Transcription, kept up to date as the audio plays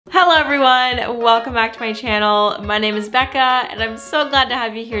Hello everyone, welcome back to my channel. My name is Becca and I'm so glad to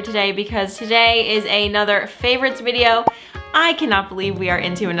have you here today because today is another favorites video. I cannot believe we are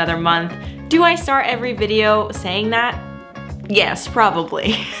into another month. Do I start every video saying that? Yes,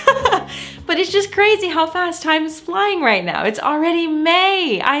 probably. But it's just crazy how fast time is flying right now. It's already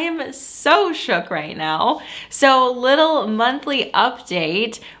May. I am so shook right now. So little monthly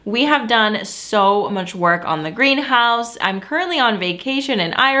update. We have done so much work on the greenhouse. I'm currently on vacation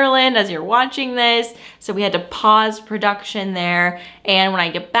in Ireland as you're watching this. So we had to pause production there. And when I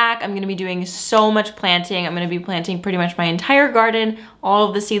get back, I'm gonna be doing so much planting. I'm gonna be planting pretty much my entire garden. All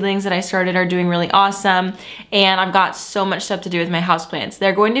of the seedlings that I started are doing really awesome. And I've got so much stuff to do with my houseplants.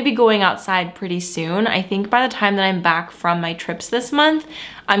 They're going to be going outside pretty soon. I think by the time that I'm back from my trips this month,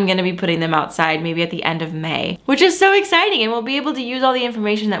 I'm gonna be putting them outside maybe at the end of May, which is so exciting, and we'll be able to use all the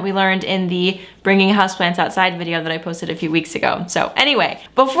information that we learned in the bringing houseplants outside video that I posted a few weeks ago. So anyway,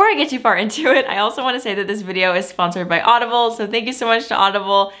 before I get too far into it, I also wanna say that this video is sponsored by Audible, so thank you so much to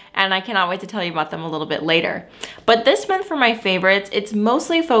Audible, and I cannot wait to tell you about them a little bit later. But this month for my favorites, it's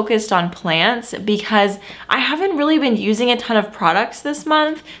mostly focused on plants because I haven't really been using a ton of products this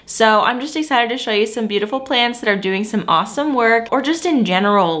month, so I'm just excited to show you some beautiful plants that are doing some awesome work, or just in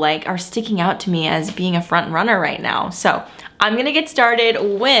general, like are sticking out to me as being a front runner right now. So I'm gonna get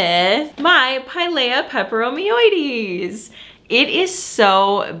started with my Pilea peperomioides. It is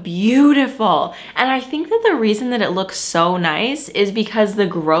so beautiful. And I think that the reason that it looks so nice is because the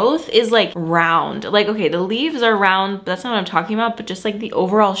growth is like round. Like, okay, the leaves are round, but that's not what I'm talking about, but just like the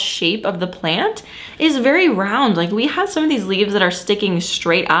overall shape of the plant is very round. Like we have some of these leaves that are sticking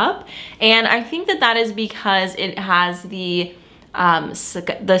straight up. And I think that that is because it has the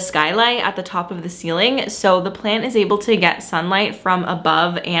skylight at the top of the ceiling, so the plant is able to get sunlight from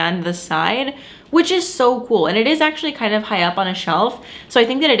above and the side, which is so cool. And it is actually kind of high up on a shelf, so I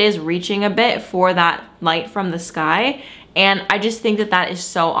think that it is reaching a bit for that light from the sky, and I just think that that is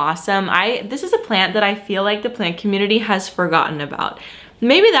so awesome. This is a plant that I feel like the plant community has forgotten about.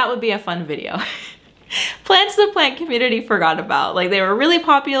 Maybe that would be a fun video. Plants the plant community forgot about. Like they were really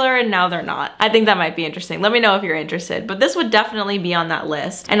popular and now they're not. I think that might be interesting. Let me know if you're interested, but this would definitely be on that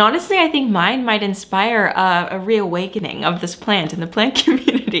list. And honestly, I think mine might inspire a reawakening of this plant in the plant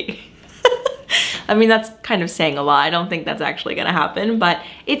community. I mean, that's kind of saying a lot. I don't think that's actually gonna happen, but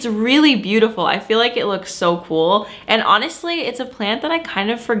it's really beautiful. I feel like it looks so cool. And honestly, it's a plant that I kind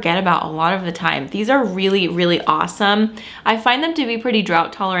of forget about a lot of the time. These are really, really awesome. I find them to be pretty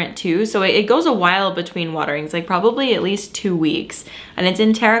drought tolerant too. So it goes a while between waterings, like probably at least 2 weeks. And it's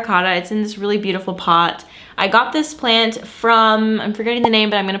in terracotta. It's in this really beautiful pot. I got this plant from, I'm forgetting the name,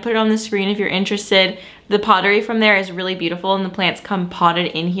 but I'm gonna put it on the screen if you're interested. The pottery from there is really beautiful and the plants come potted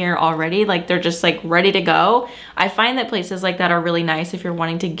in here already. Like they're just like ready to go. I find that places like that are really nice if you're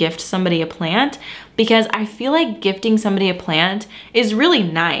wanting to gift somebody a plant, because I feel like gifting somebody a plant is really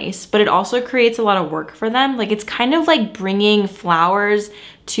nice, but it also creates a lot of work for them. Like it's kind of like bringing flowers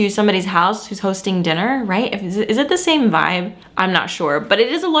to somebody's house who's hosting dinner, right? Is it the same vibe? I'm not sure, but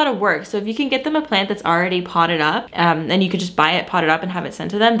it is a lot of work. So if you can get them a plant that's already potted up, and you could just buy it potted up and have it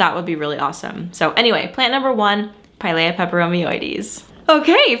sent to them, that would be really awesome. So anyway, plant number 1, Pilea peperomioides.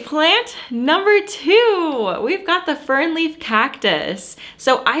 Okay, plant number 2, we've got the fern leaf cactus.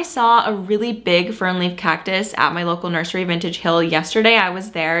 So I saw a really big fern leaf cactus at my local nursery, Vintage Hill, yesterday. I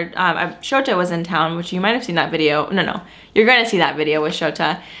was there, Shota was in town, which you might have seen that video. No, you're gonna see that video with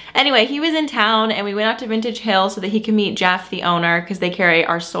Shota. Anyway, he was in town and we went out to Vintage Hill so that he could meet Jeff, the owner, because they carry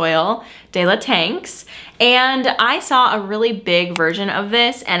our soil, De La Tanks. And I saw a really big version of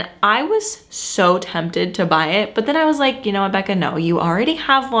this and I was so tempted to buy it. But then I was like, you know what, Becca, no, you already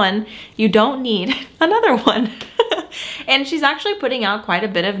have one. You don't need another one. And she's actually putting out quite a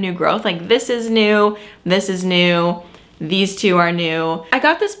bit of new growth. Like this is new, this is new. These two are new. I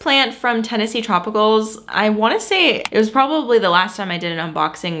got this plant from Tennessee Tropicals. I wanna say it was probably the last time I did an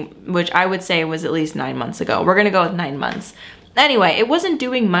unboxing, which I would say was at least 9 months ago. We're gonna go with 9 months. Anyway, it wasn't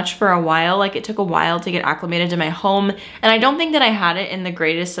doing much for a while. Like it took a while to get acclimated to my home. And I don't think that I had it in the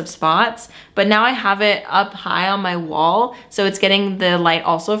greatest of spots, but now I have it up high on my wall. So it's getting the light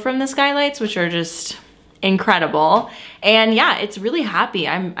also from the skylights, which are just incredible. And yeah, it's really happy.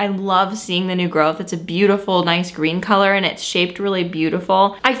 I love seeing the new growth. It's a beautiful, nice green color and it's shaped really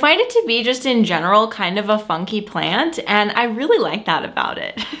beautiful. I find it to be just in general kind of a funky plant and I really like that about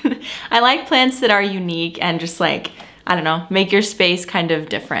it. I like plants that are unique and just like, I don't know, make your space kind of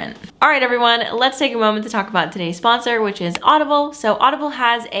different. All right, everyone, let's take a moment to talk about today's sponsor, which is Audible. So Audible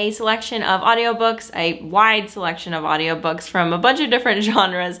has a selection of audiobooks, a wide selection of audiobooks from a bunch of different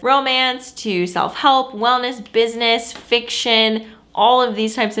genres, romance to self-help, wellness, business, fiction, all of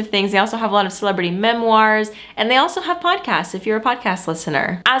these types of things. They also have a lot of celebrity memoirs, and they also have podcasts if you're a podcast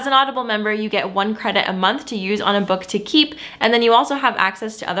listener. As an Audible member, you get 1 credit a month to use on a book to keep, and then you also have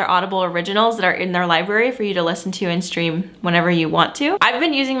access to other Audible originals that are in their library for you to listen to and stream whenever you want to. I've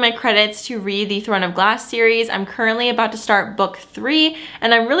been using my credits to read the Throne of Glass series. I'm currently about to start book 3,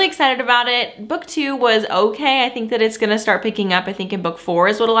 and I'm really excited about it. Book 2 was okay. I think that it's gonna start picking up. I think in book 4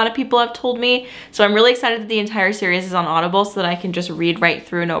 is what a lot of people have told me. So I'm really excited that the entire series is on Audible so that I can just read right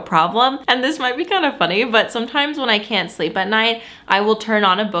through no problem. And this might be kind of funny, but sometimes when I can't sleep at night, I will turn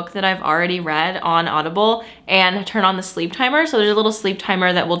on a book that I've already read on Audible and turn on the sleep timer. So there's a little sleep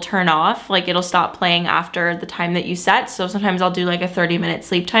timer that will turn off, like it'll stop playing after the time that you set. So sometimes I'll do like a 30-minute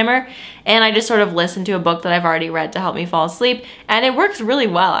sleep timer, and I just sort of listen to a book that I've already read to help me fall asleep, and it works really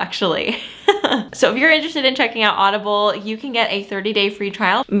well actually. So if you're interested in checking out Audible, you can get a 30-day free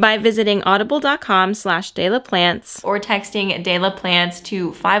trial by visiting audible.com/delaplants or texting delaplants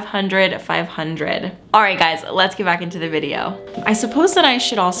to 500-500. All right guys, let's get back into the video. I suppose that I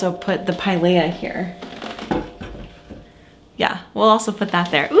should also put the pilea here. Yeah, we'll also put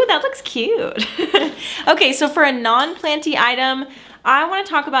that there. Ooh, that looks cute. Okay, so for a non-planty item, I want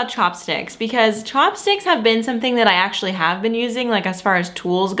to talk about chopsticks, because chopsticks have been something that I actually have been using, like as far as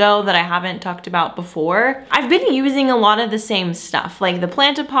tools go, that I haven't talked about before. I've been using a lot of the same stuff, like the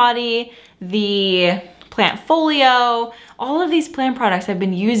Plant-A-Potty, the Plant Folio, all of these plant products I've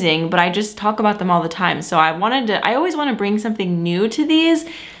been using, but I just talk about them all the time. So I always want to bring something new to these,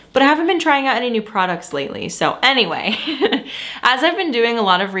 but I haven't been trying out any new products lately. So anyway, as I've been doing a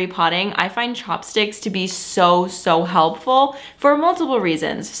lot of repotting, I find chopsticks to be so helpful for multiple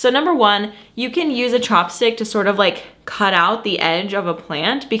reasons. So number one, you can use a chopstick to sort of like cut out the edge of a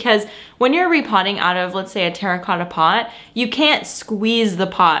plant, because when you're repotting out of, let's say, a terracotta pot, you can't squeeze the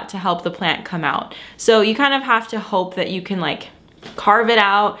pot to help the plant come out. So you kind of have to hope that you can like carve it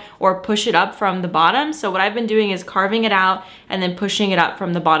out or push it up from the bottom. So what I've been doing is carving it out and then pushing it up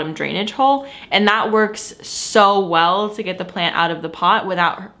from the bottom drainage hole, and that works so well to get the plant out of the pot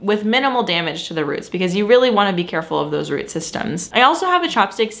with minimal damage to the roots, because you really want to be careful of those root systems. I also have a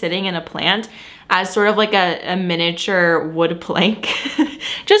chopstick sitting in a plant as sort of like a miniature wood plank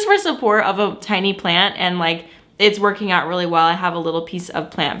just for support of a tiny plant, and like it's working out really well. I have a little piece of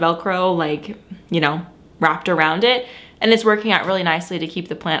plant Velcro, like, you know, wrapped around it, and it's working out really nicely to keep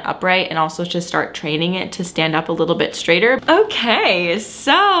the plant upright and also to start training it to stand up a little bit straighter. Okay,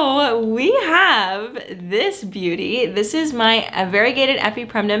 so we have this beauty. This is my variegated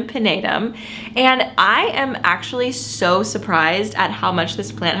Epipremnum pinnatum, and I am actually so surprised at how much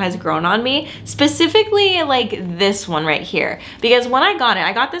this plant has grown on me, specifically like this one right here. Because when I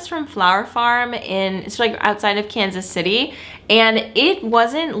got this from Flower Farm it's like outside of Kansas City, and it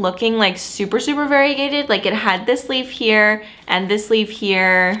wasn't looking like super variegated. Like it had this leaf here and this leaf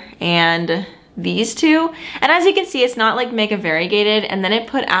here and these two. And as you can see, it's not like mega variegated. And then it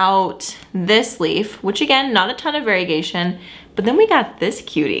put out this leaf, which again, not a ton of variegation, but then we got this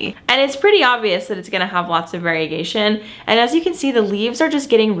cutie. And it's pretty obvious that it's gonna have lots of variegation. And as you can see, the leaves are just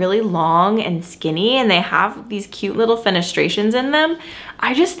getting really long and skinny, and they have these cute little fenestrations in them.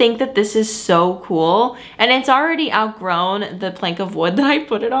 I just think that this is so cool. And it's already outgrown the plank of wood that I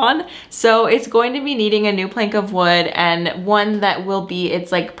put it on. So it's going to be needing a new plank of wood, and one that will be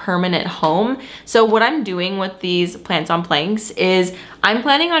its like permanent home. So what I'm doing with these plants on planks is I'm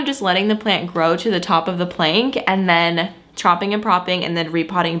planning on just letting the plant grow to the top of the plank and then chopping and propping and then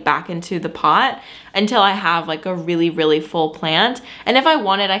repotting back into the pot until I have like a really full plant. And if I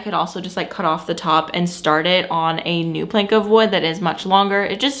wanted, I could also just like cut off the top and start it on a new plank of wood that is much longer.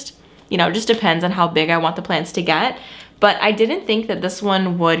 It just, you know, just depends on how big I want the plants to get. But I didn't think that this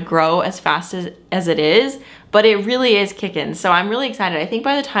one would grow as fast as it is, but it really is kicking. So I'm really excited. I think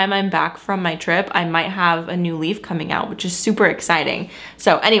by the time I'm back from my trip, I might have a new leaf coming out, which is super exciting.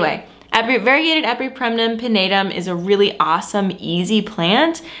 So anyway, variegated Epipremnum pinnatum is a really awesome, easy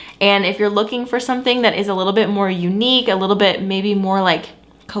plant. And if you're looking for something that is a little bit more unique, a little bit maybe more like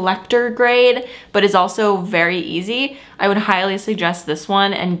collector grade, but is also very easy, I would highly suggest this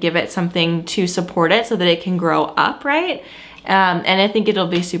one and give it something to support it so that it can grow up, right? And I think it'll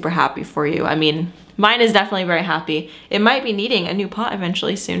be super happy for you. I mean, mine is definitely very happy. It might be needing a new pot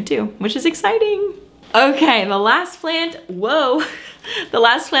eventually soon too, which is exciting. Okay, the last plant, whoa. The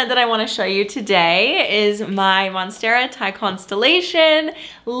last plant that I want to show you today is my Monstera Thai Constellation.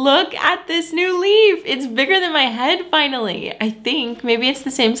 Look at this new leaf. It's bigger than my head finally. I think maybe it's the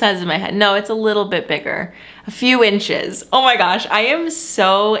same size as my head. No, it's a little bit bigger, a few inches. Oh my gosh, I am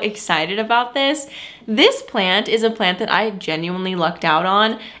so excited about this. This plant is a plant that I genuinely lucked out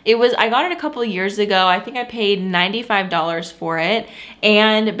on. I got it a couple of years ago. I think I paid $95 for it.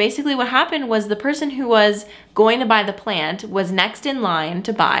 And basically what happened was the person who was going to buy the plant was next in line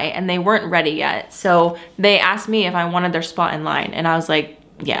to buy, and they weren't ready yet. So they asked me if I wanted their spot in line, and I was like,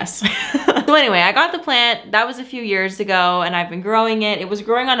 yes. So anyway, I got the plant. That was a few years ago, and I've been growing it. It was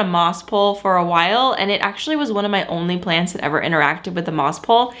growing on a moss pole for a while, and it actually was one of my only plants that ever interacted with the moss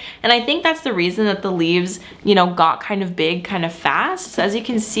pole. And I think that's the reason that the leaves, you know, got kind of big kind of fast. So as you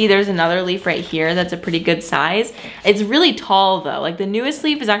can see, there's another leaf right here that's a pretty good size. It's really tall though. Like the newest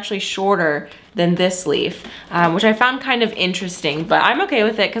leaf is actually shorter than this leaf, which I found kind of interesting, but I'm okay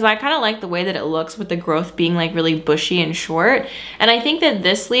with it because I kind of like the way that it looks with the growth being like really bushy and short. And I think that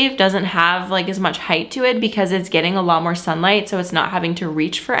this leaf doesn't have like as much height to it because it's getting a lot more sunlight, so it's not having to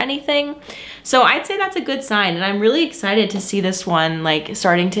reach for anything. So I'd say that's a good sign, and I'm really excited to see this one like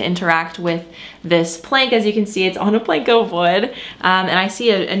starting to interact with this plank. As you can see, it's on a plank of wood, and I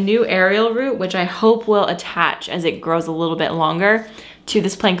see a new aerial root, which I hope will attach as it grows a little bit longer to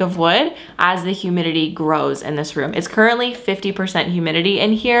this plank of wood as the humidity grows in this room. It's currently 50% humidity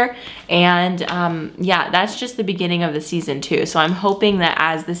in here, and yeah, that's just the beginning of the season too. So I'm hoping that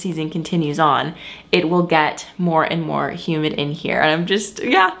as the season continues on, it will get more and more humid in here. And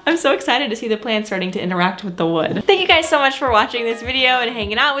I'm so excited to see the plants starting to interact with the wood. Thank you guys so much for watching this video and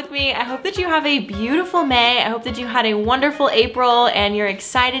hanging out with me. I hope that you have a beautiful May. I hope that you had a wonderful April and you're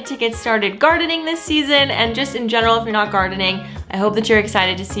excited to get started gardening this season. And just in general, if you're not gardening, I hope that you're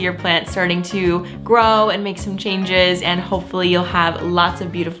excited to see your plants starting to grow and make some changes, and hopefully you'll have lots of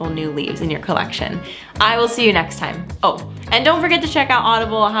beautiful new leaves in your collection. I will see you next time. Oh, and don't forget to check out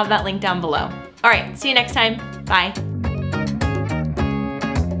Audible. I'll have that link down below. All right, see you next time. Bye.